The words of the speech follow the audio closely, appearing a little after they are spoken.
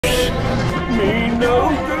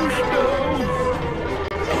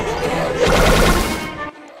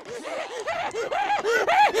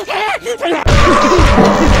Fool,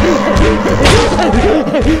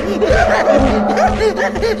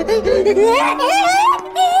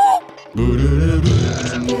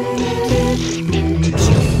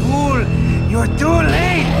 you're too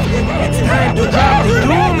late! It's time to drop the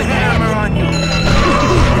Doom Hammer on you!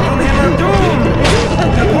 The Doom Hammer of Doom!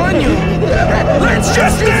 Upon you! Let's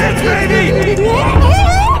just dance, baby!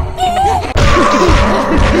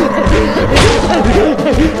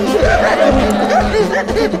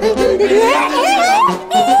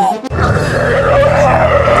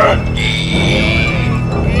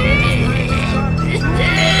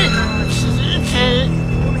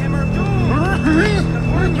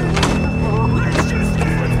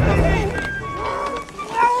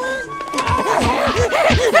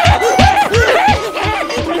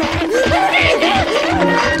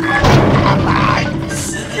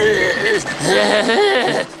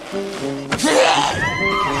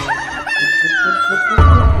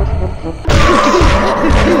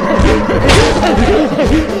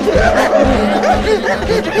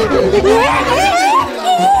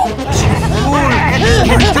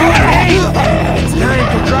 It's time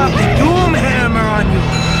to drop the Doom Hammer on you!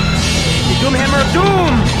 The Doom Hammer of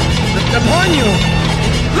Doom! Upon you!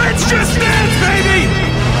 Let's just dance, baby!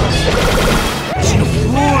 You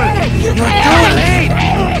fool! You're too late!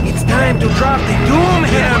 It's time to drop the Doom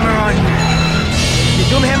Hammer on you! The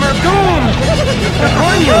Doom Hammer of Doom!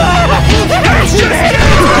 Upon you! Let's just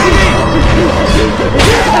dance, baby!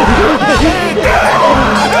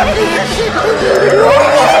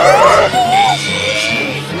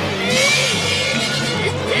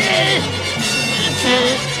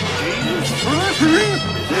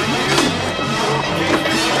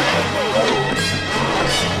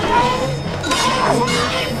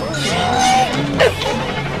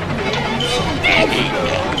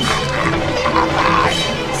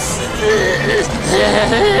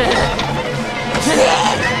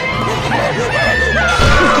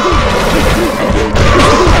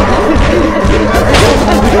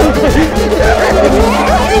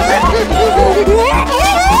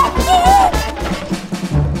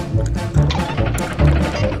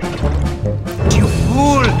 You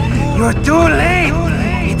fool! You're too late!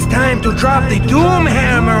 It's time to drop the Doom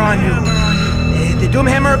Hammer on you! The Doom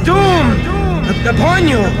Hammer of Doom! Upon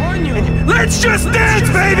you! Let's just dance,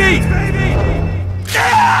 baby!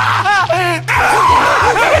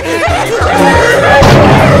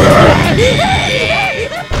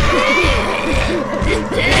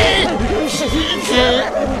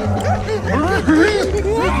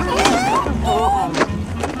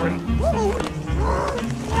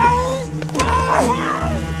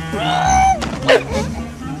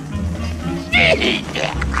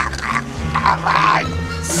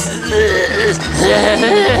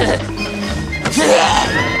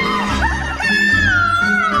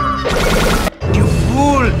 You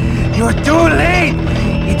fool! You're too late!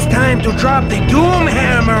 It's time to drop the Doom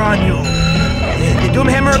Hammer on you! The Doom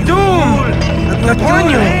Hammer of Doom! Upon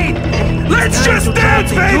you! Let's just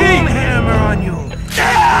dance, baby! Doom Hammer on you!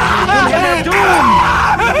 Doom Hammer of Doom!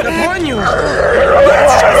 Upon you!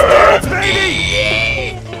 Let's just dance, baby!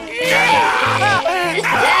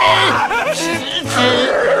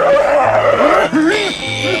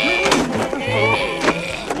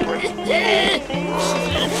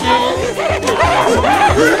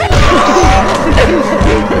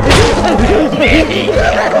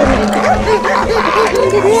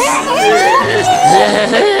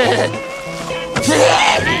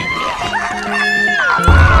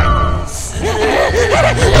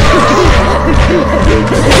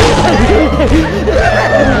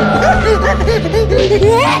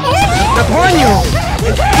 Upon you!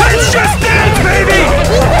 Let's just dance, baby!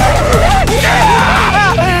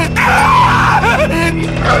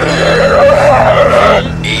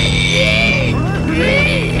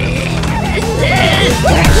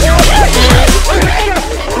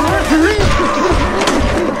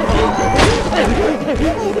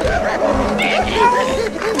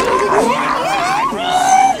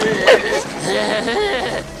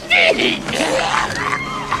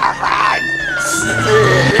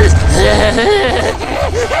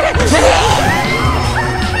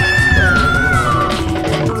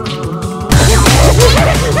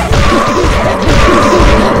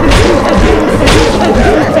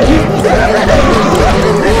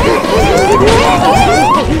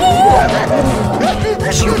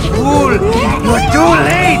 You fool! You're too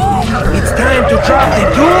late! It's time to drop the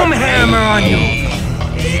Doom Hammer on you!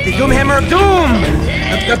 The Doom Hammer of Doom!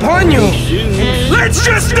 Upon you! Let's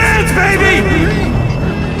just dance, baby!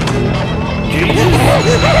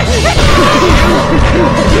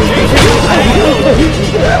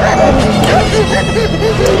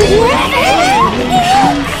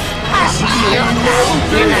 Así, idiota.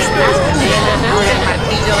 Llegaste el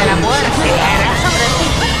martillo de la muerte. Caerá sobre ti.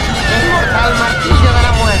 El mortal martillo de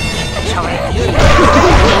la muerte. Sobre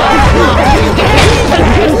ti.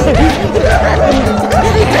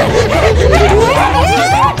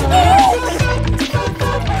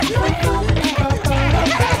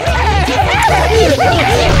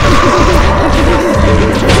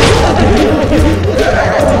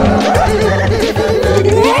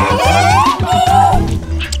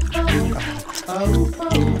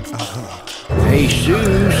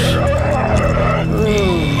 Jesus?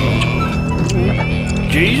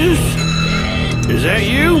 Jesus? Is that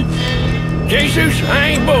you? Jesus, I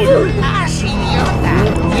ain't bothered. Así, idiota.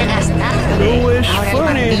 Llegas tarde. No es Ahora el funny,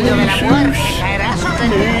 martillo de la muerte Jesus. caerá sobre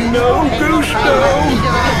ti. No El mortal gusto.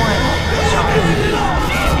 martillo de la muerte. Sobre ti.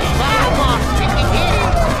 ¡Vamos,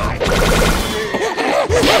 chiquitín!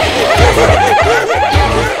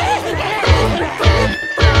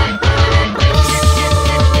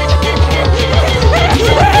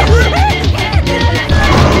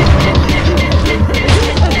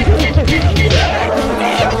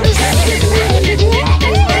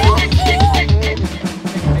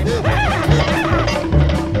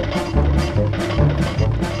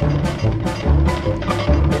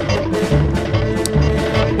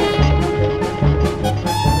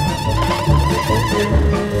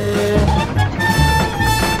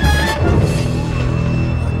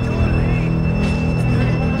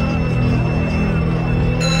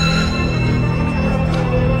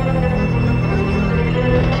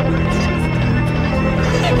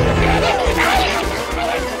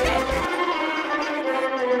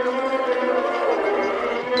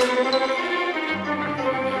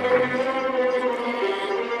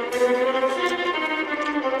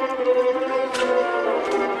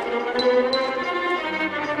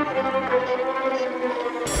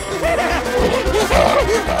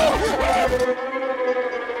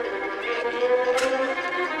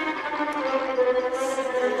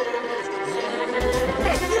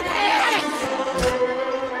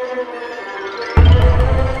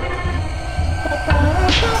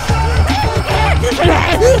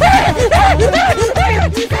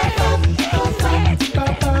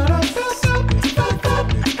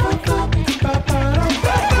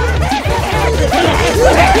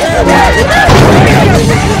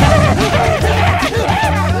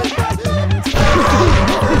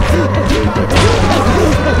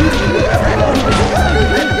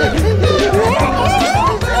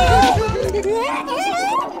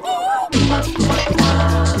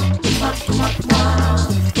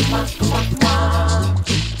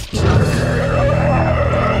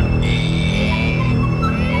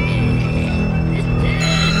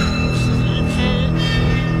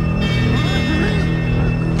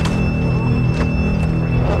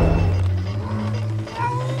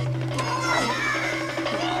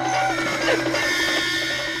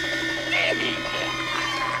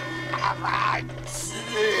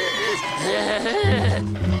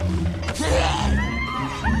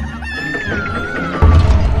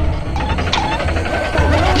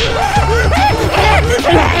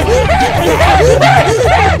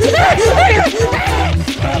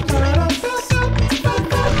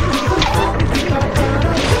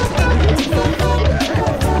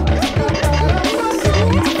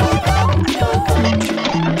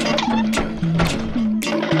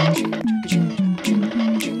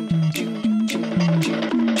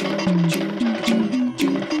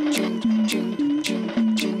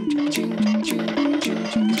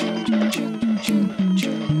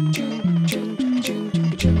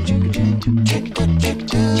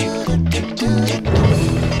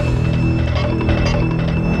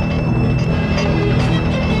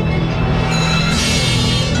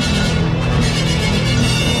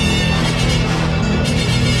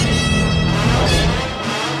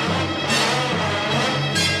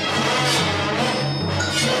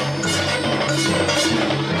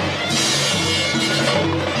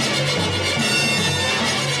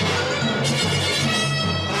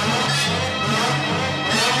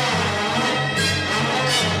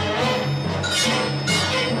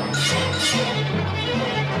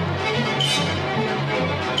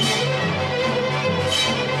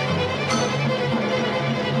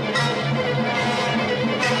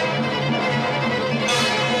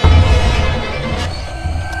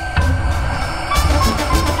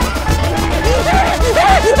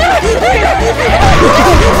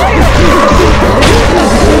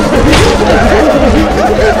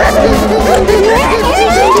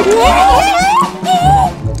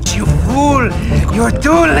 You fool! You're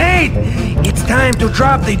too late! It's time to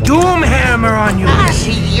drop the Doom Hammer on you!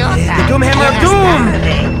 idiota! The Doom Hammer of Llegas Doom!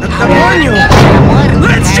 tarde. Upon you! La muerte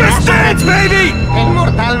Let's caerá just sobre dance, ti. baby! El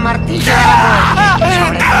mortal martillo de la muerte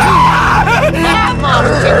sobre ti.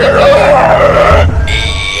 ¡Vamos, chiquitín!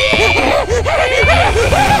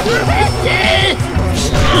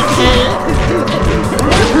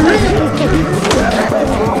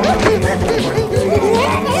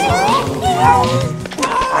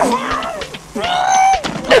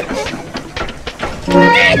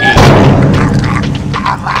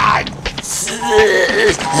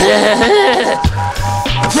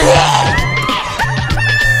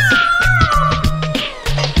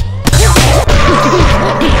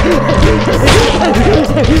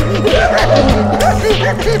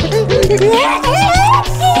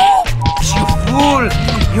 You fool!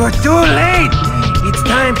 You're too late! It's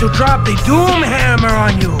time to drop the Doom Hammer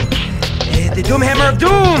on you! The Doom Hammer of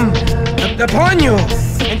Doom! Upon you!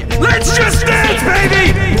 And let's just dance,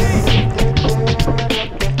 baby!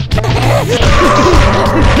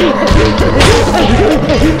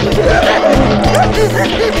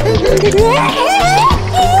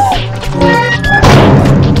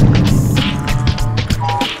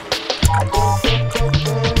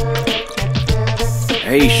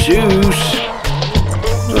 Jesus.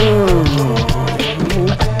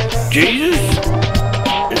 Jesus?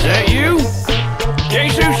 Is that you?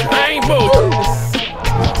 Jesus, I ain't both.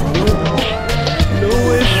 No,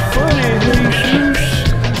 it's funny, Jesus.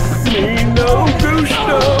 Me no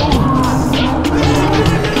gusto.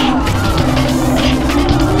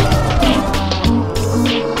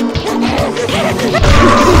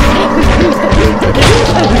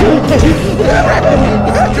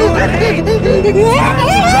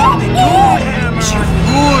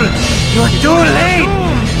 Fool! You're too late!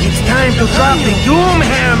 It's time to drop the Doom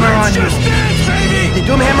Hammer on you! The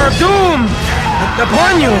Doom Hammer of Doom!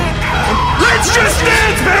 Upon you! Let's just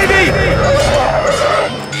dance, baby!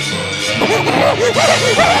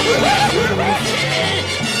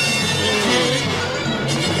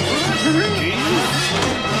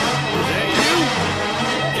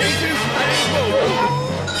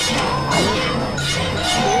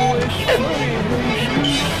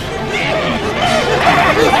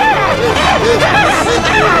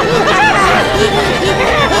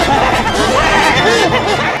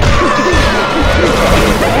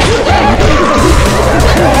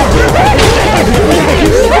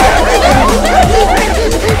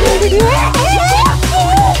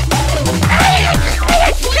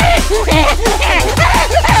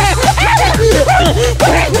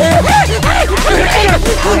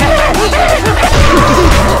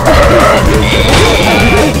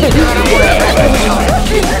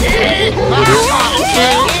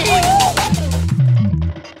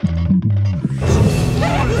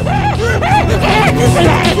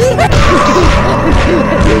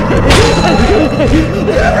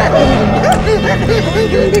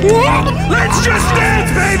 Let's just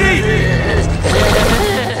dance, baby!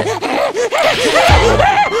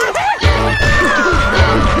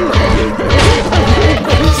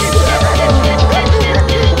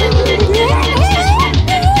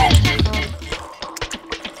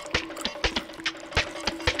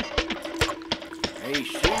 Hey,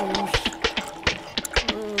 shoes.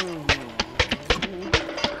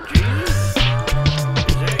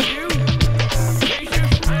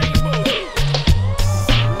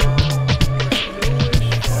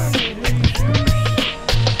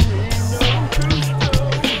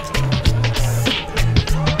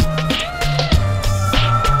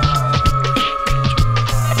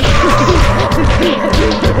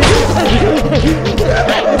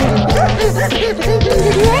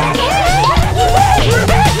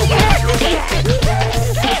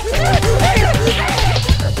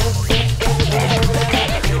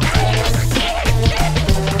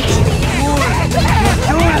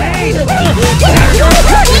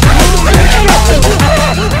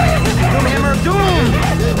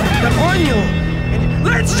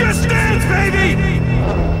 Let's just dance, baby!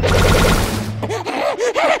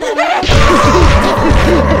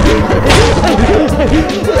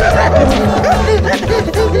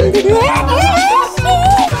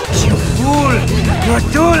 You fool! You're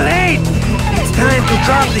too late! It's time to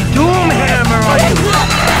drop the Doom Hammer on you!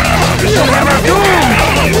 The Doom Hammer of Doom!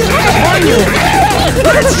 On you!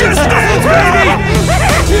 Let's just dance,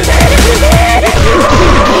 baby!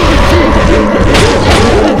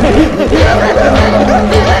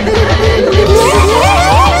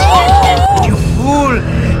 You fool!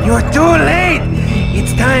 You're too late!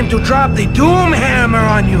 It's time to drop the Doom Hammer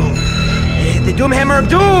on you! The Doom Hammer of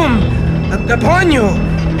Doom! Upon you!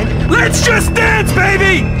 And let's just dance,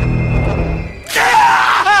 baby!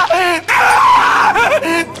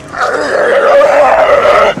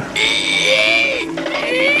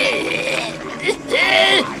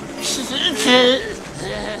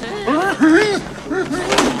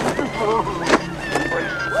 You're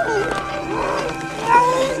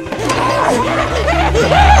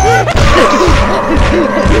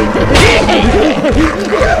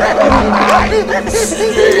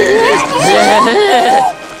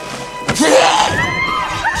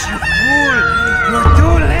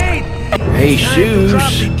too late! Hey, Time to Zeus.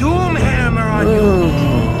 drop the doom hammer on you!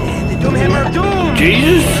 The doom hammer of doom!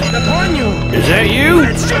 Jesus? Upon you! Is that you?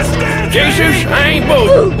 Let's just dance, Jesus, baby! I ain't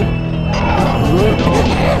both.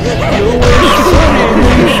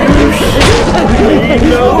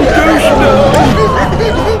 No,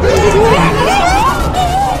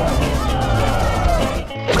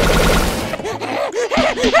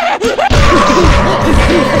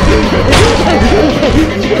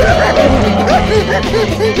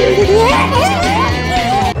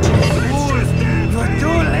 Fools, you're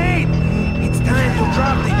too late! It's time to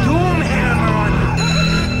drop the doom hammer on you!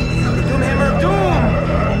 The doom hammer of doom!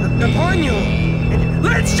 Upon you!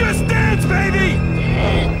 Let's just dance, baby!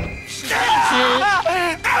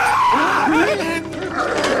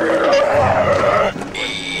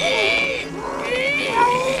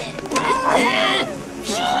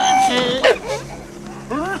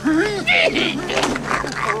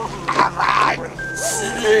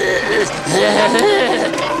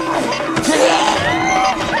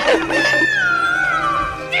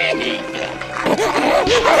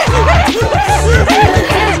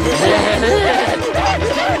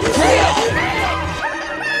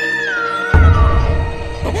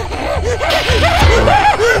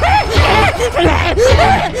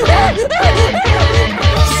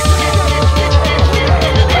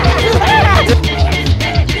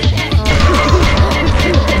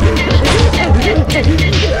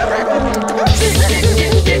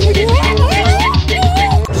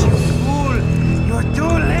 Fool, you're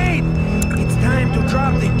too late! It's time to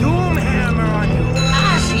drop the doom hammer on you!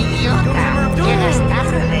 ¡Ah, idiota! Llegas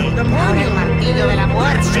tarde. Ahora el martillo de la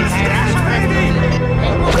muerte caerá sobre ti.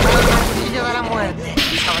 Hemos dado el martillo de la muerte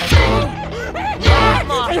sobre ti.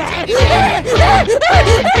 ¡Vamos! You're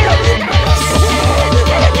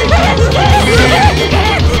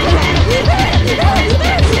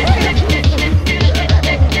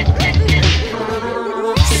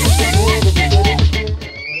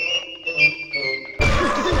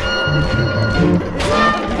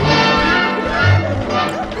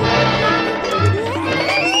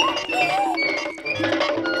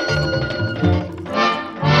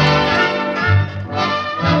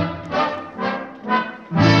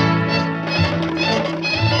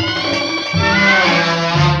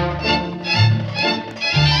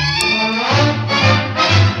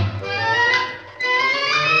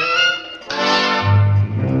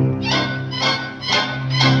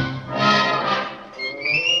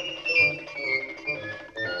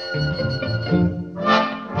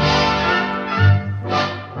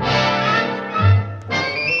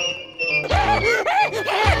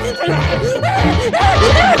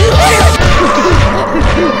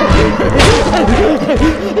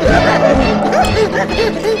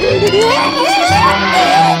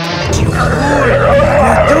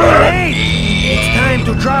too late! It's time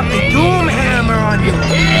to drop the doom hammer on you!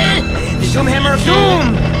 The doom hammer of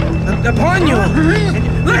doom! Upon you!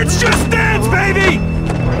 Let's just dance, baby!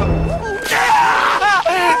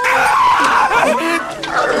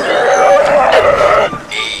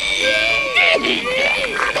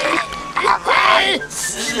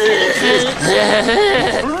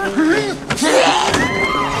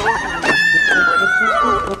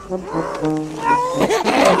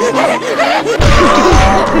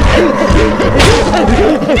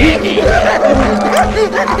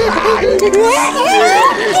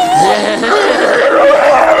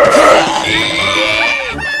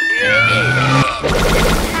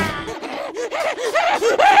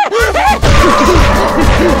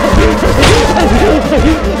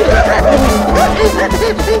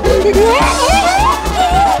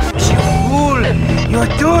 Fool! You're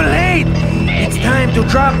too late! It's time to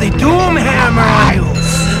drop the doom hammer on you!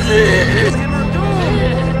 Doom hammer of doom!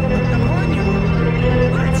 Upon you!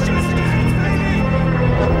 Let's just dance, baby!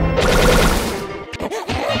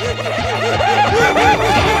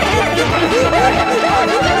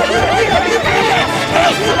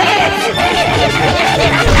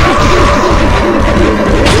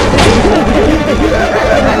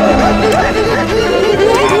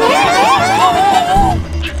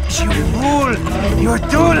 You fool! You're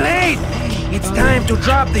too late! It's time to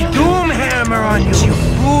drop the doom hammer on you! You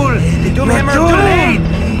fool! The doom hammer too late!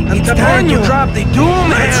 It's time to drop the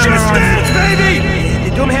doom hammer on you! Let's just dance, baby!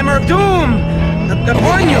 The doom hammer of doom!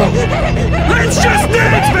 Upon you! Let's just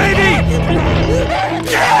dance, baby!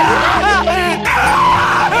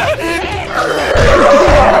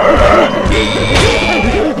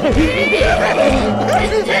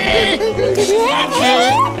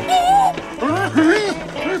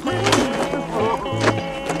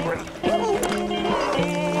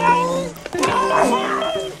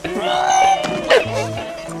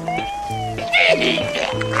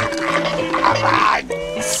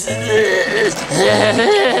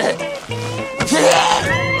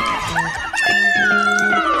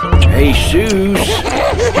 Jesus?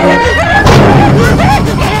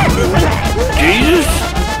 Jesus?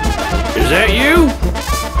 Is that you?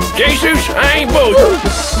 Jesus, I ain't both.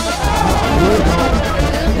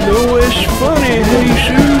 No, it's funny,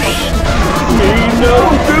 Jesus. Me no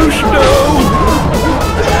gusto.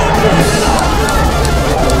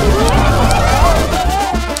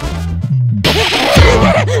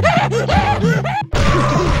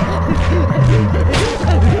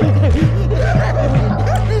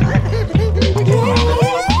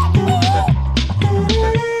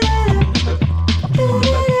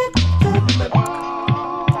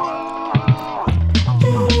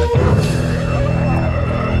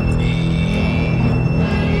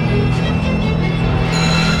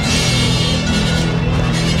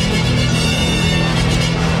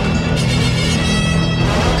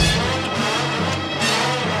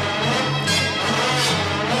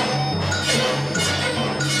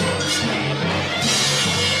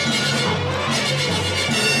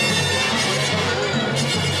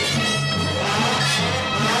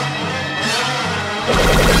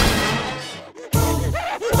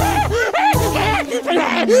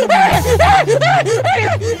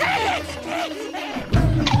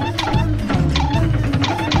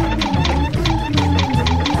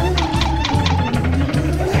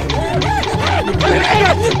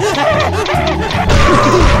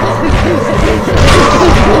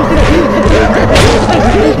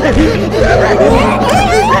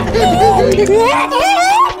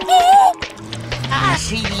 ¡Ah,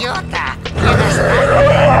 idiota! ¡Llegas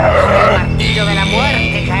tarde! Ahora el martillo de la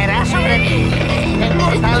muerte caerá sobre ti. El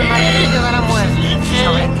mortal martillo de la muerte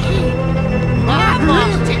sobre ti. ¡Vamos,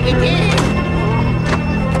 chiquitín!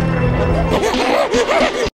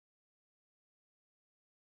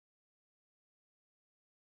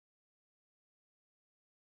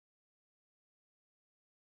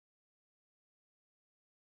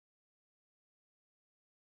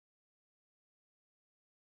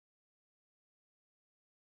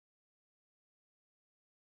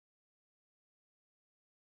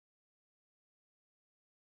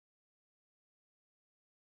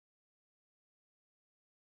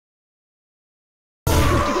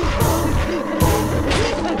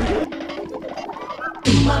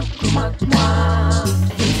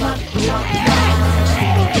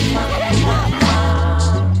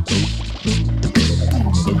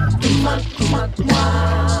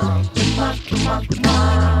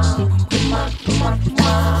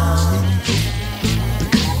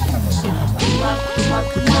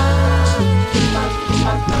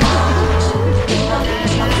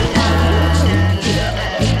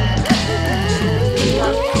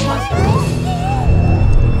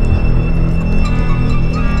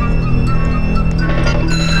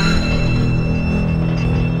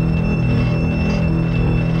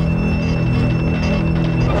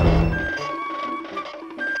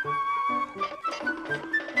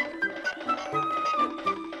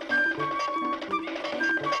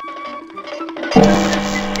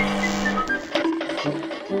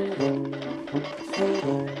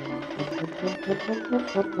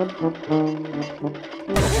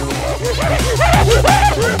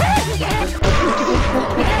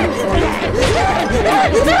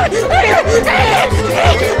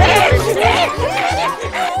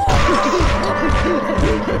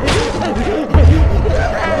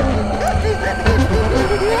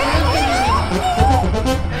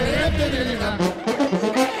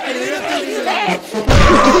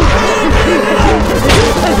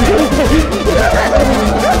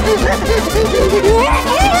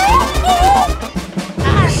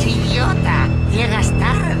 ¡Ah, idiota! Llegas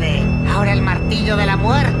tarde. Ahora el martillo de la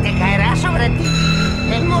muerte caerá sobre ti.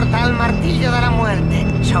 El mortal martillo de la muerte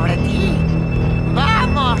sobre ti.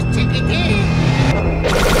 ¡Vamos, chiquitín!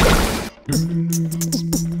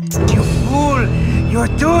 You fool! You're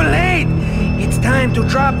too late! It's time to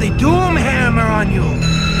drop the Doom Hammer on you!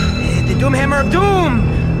 The Doom Hammer of Doom!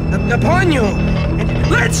 Upon you! And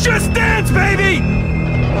let's just dance, baby!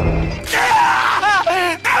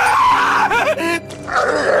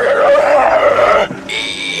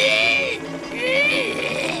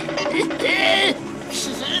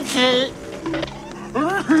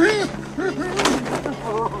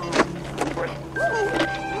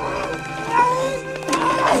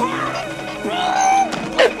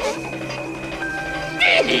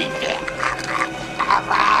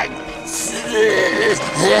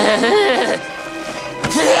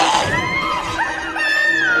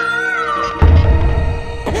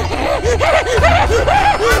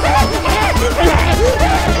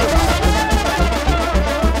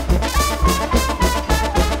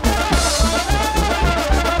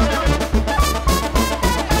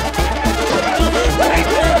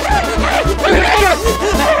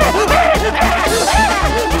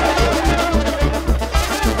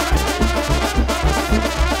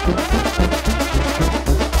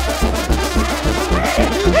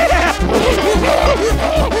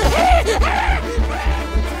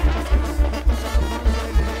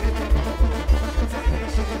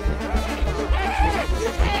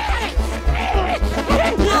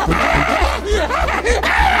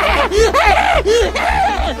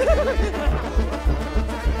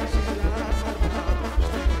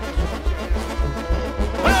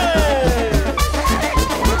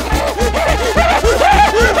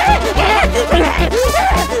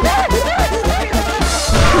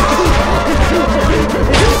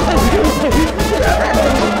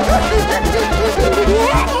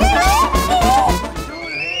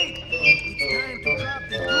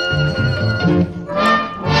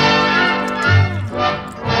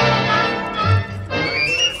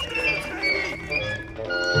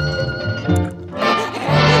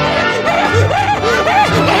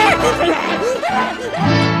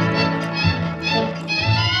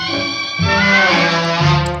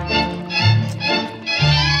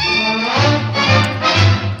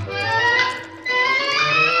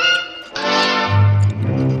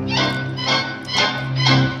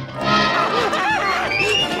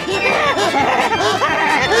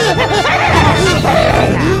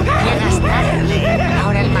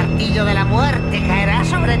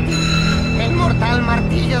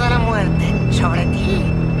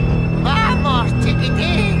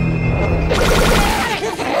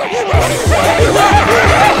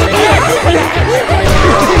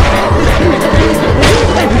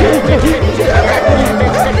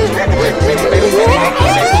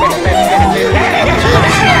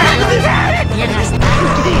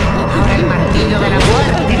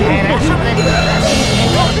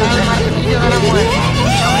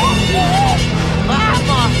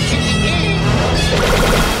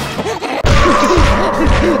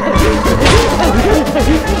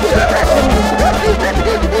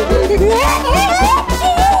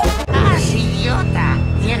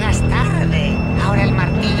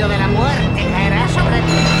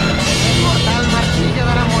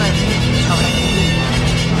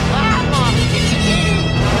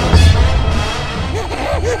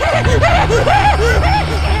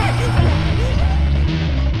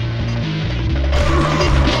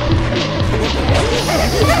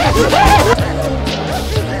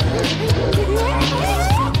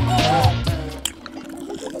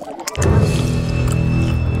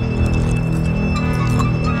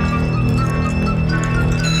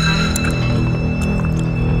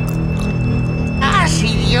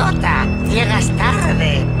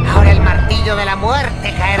 tarde. Ahora el martillo de la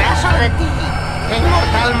muerte caerá sobre ti. El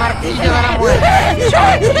mortal martillo de la muerte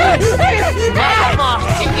sobre ti. ¡Vamos,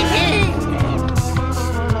 chiquitín!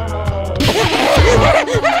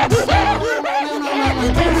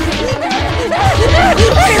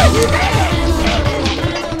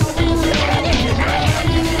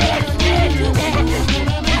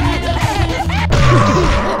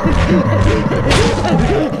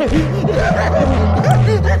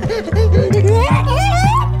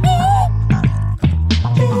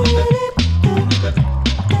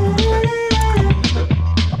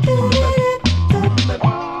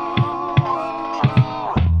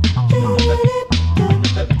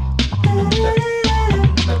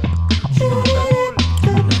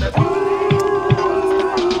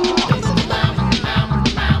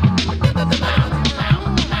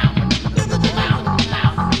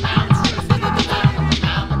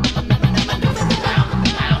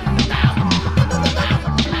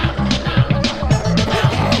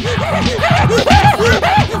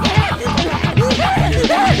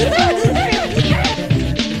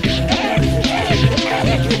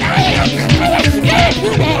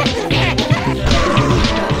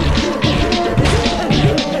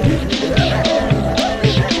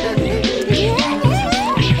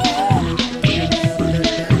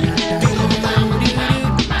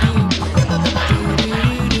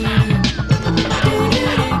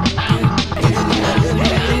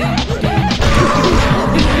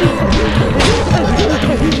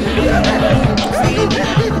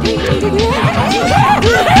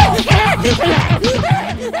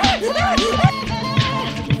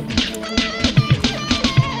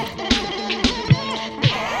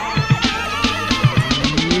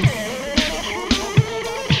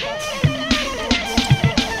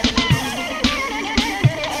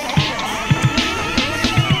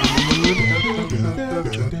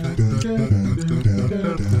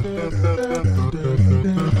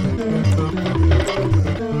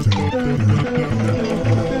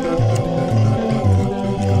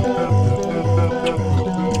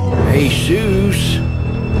 Jesus?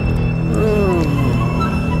 Oh.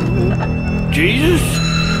 Jesus?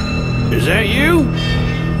 Is that you?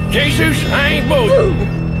 Jesus, I ain't both.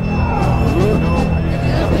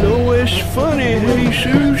 No, it's funny,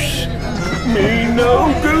 Jesus. Me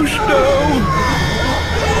no gusto.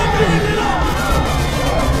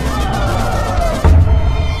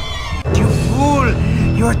 You fool!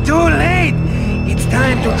 You're too late! It's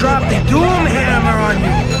time to drop the Doom Hammer on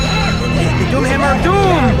you! The Doom Hammer of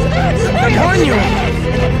Doom! Upon you!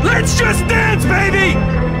 Let's just dance, baby!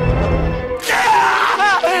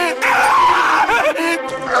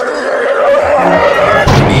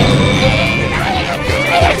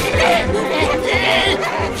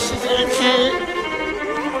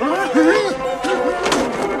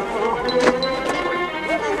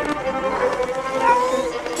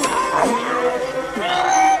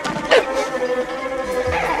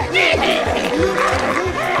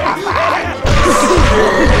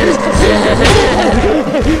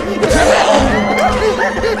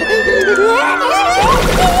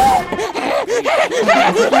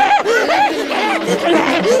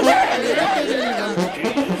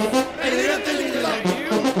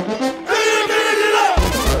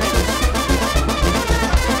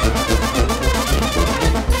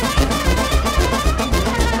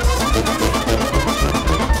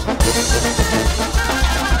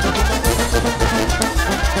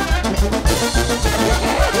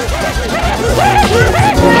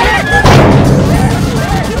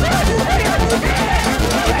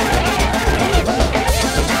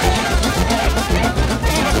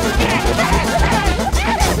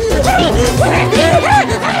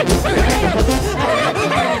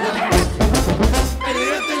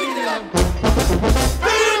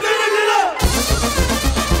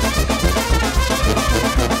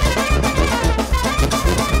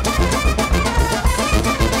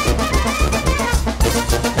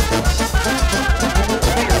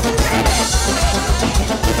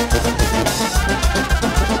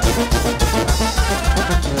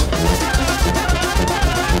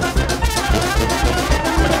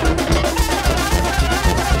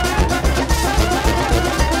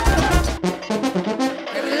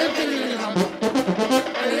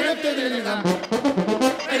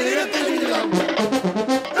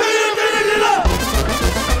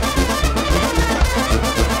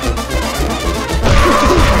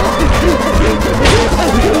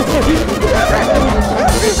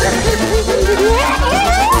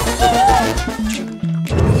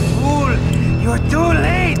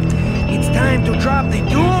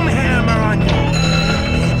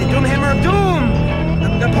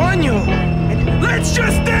 Let's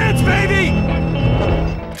just dance, baby!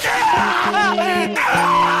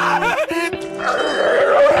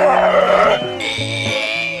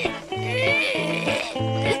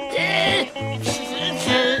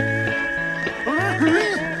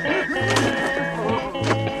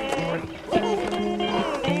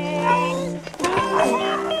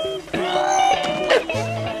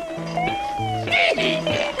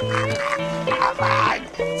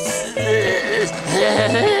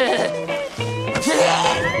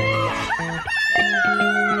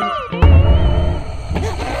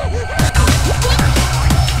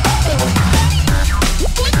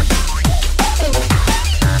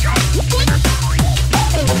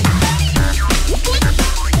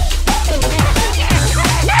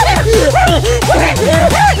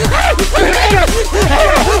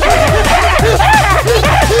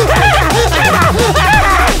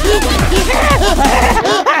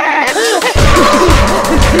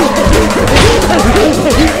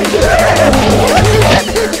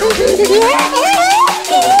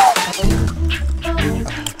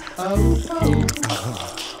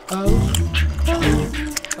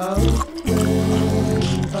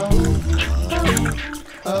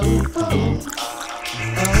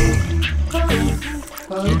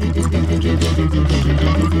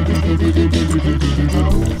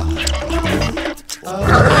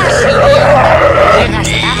 Llegas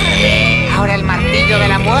tarde. Ahora el martillo de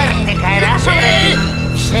la muerte caerá sobre ti.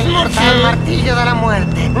 El mortal martillo de la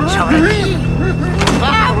muerte sobre ti.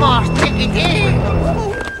 ¡Vamos, chiquitín!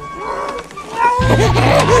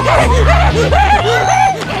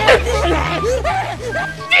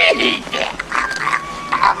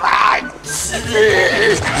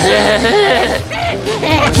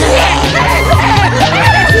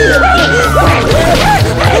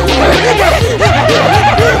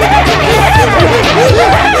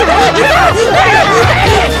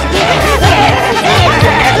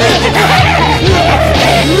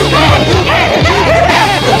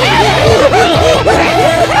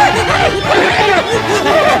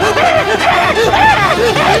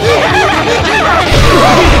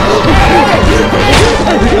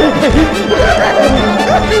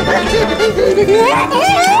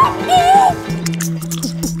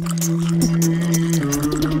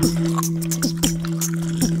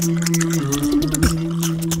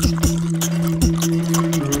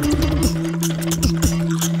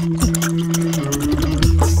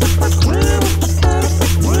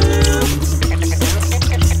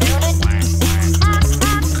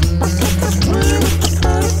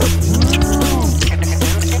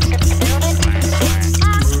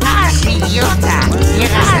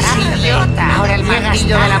 Ahora el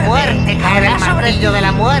martillo de la muerte caerá sobre el martillo de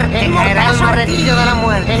la muerte. El mortal martillo de la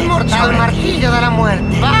muerte. El mortal martillo de la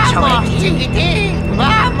muerte. ¡Vamos, chiquitín!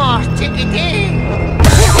 ¡Vamos, chiquitín!